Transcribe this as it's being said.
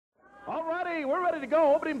we're ready to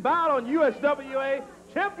go. Opening bout on USWA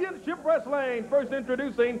Championship Wrestling. First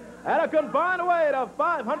introducing at a combined weight of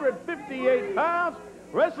 558 pounds,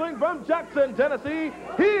 wrestling from Jackson, Tennessee,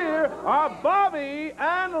 here are Bobby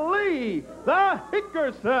and Lee, the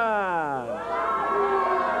Hickersons.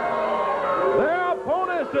 Their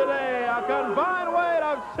opponents today, a combined weight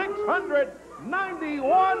of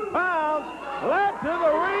 691 pounds, led to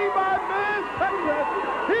the ring by Memphis.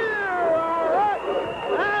 Here are Ray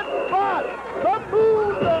and the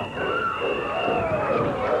Moondogs.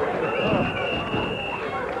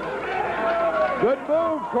 Good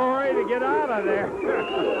move, Corey, to get out of there.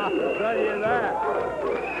 I'll tell you that.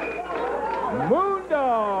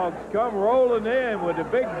 Moondogs come rolling in with the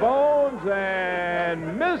big bones,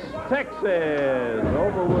 and Miss Texas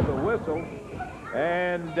over with the whistle.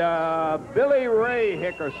 And Billy Ray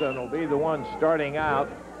Hickerson will be the one starting out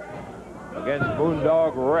against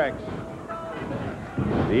Moondog Rex.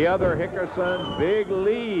 The other Hickerson, Big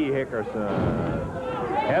Lee Hickerson.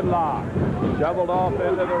 Headlock, shoveled off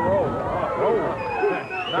into the rope.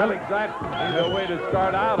 Not exactly the way to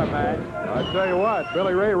start out a match. I tell you what,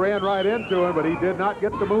 Billy Ray ran right into him, but he did not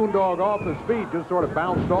get the Moondog off his feet, just sort of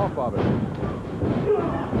bounced off of it.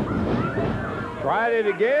 Tried it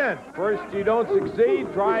again. First you don't succeed,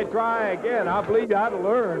 try again. I believe you ought to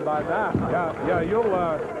learn by now. Yeah,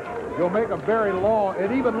 you'll make a very long,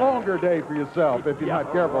 an even longer day for yourself if you're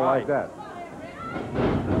not careful like that.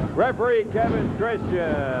 Referee Kevin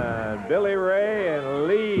Christian, Billy Ray and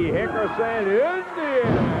Lee Hickerson in the air.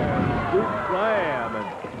 Scoop slam, and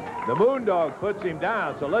the Moondog puts him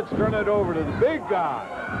down. So let's turn it over to the big guy.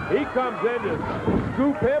 He comes in to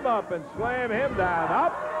scoop him up and slam him down.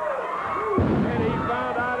 Up. And he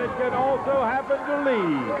found out it could also happen to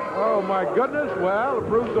Lee. Oh, my goodness. Well, it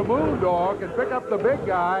proves the Moondog can pick up the big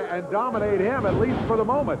guy and dominate him, at least for the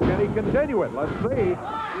moment. Can he continue it? Let's see.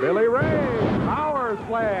 Billy Ray, power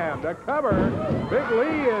slam to cover. Big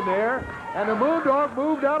Lee in there. And the Moondog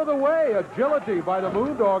moved out of the way. Agility by the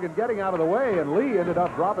Moondog in getting out of the way. And Lee ended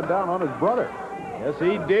up dropping down on his brother. Yes,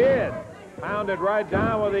 he did. Pounded right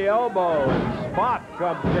down with the elbow, and Spot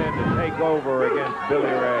comes in to take over against Billy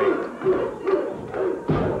Ray.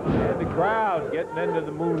 And the crowd getting into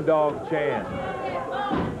the Moondog chant.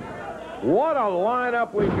 What a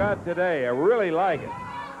lineup we've got today. I really like it.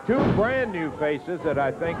 Two brand new faces that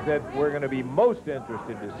I think that we're going to be most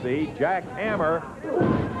interested to see. Jack Hammer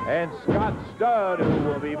and Scott Studd, who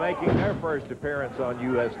will be making their first appearance on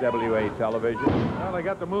USWA television. Well, they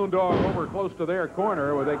got the Moondog over close to their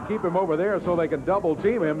corner. Where they keep him over there so they can double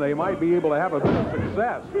team him. They might be able to have a bit of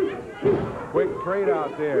success. Quick trade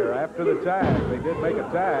out there after the tag. They did make a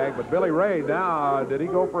tag, but Billy Ray now, did he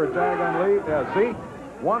go for a tag on Lee? See?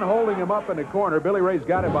 One holding him up in the corner. Billy Ray's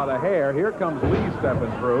got him by the hair. Here comes Lee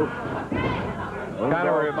stepping through. Kind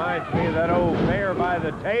of reminds me of that old bear by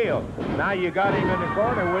the tail. Now you got him in the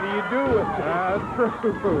corner. What do you do with it? That's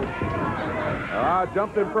true.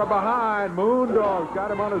 Jumped in from behind. Moondog's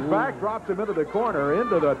got him on his back, drops him into the corner,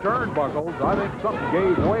 into the turnbuckles. I think something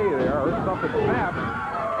gave way there, or something snapped.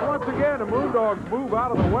 Once again, the Moondogs move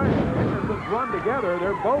out of the way. The Hickersons run together.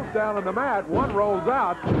 They're both down on the mat. One rolls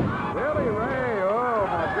out. Billy Ray, oh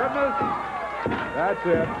my goodness. That's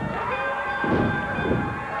it.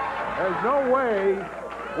 There's no way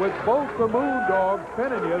with both the Moondogs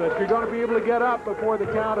pinning you that you're going to be able to get up before the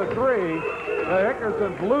count of three. The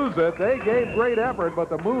Hickersons lose it. They gave great effort, but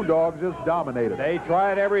the Moondogs just dominated. They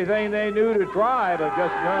tried everything they knew to try, but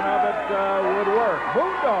just none of it would work.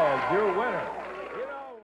 Moondogs, your winner.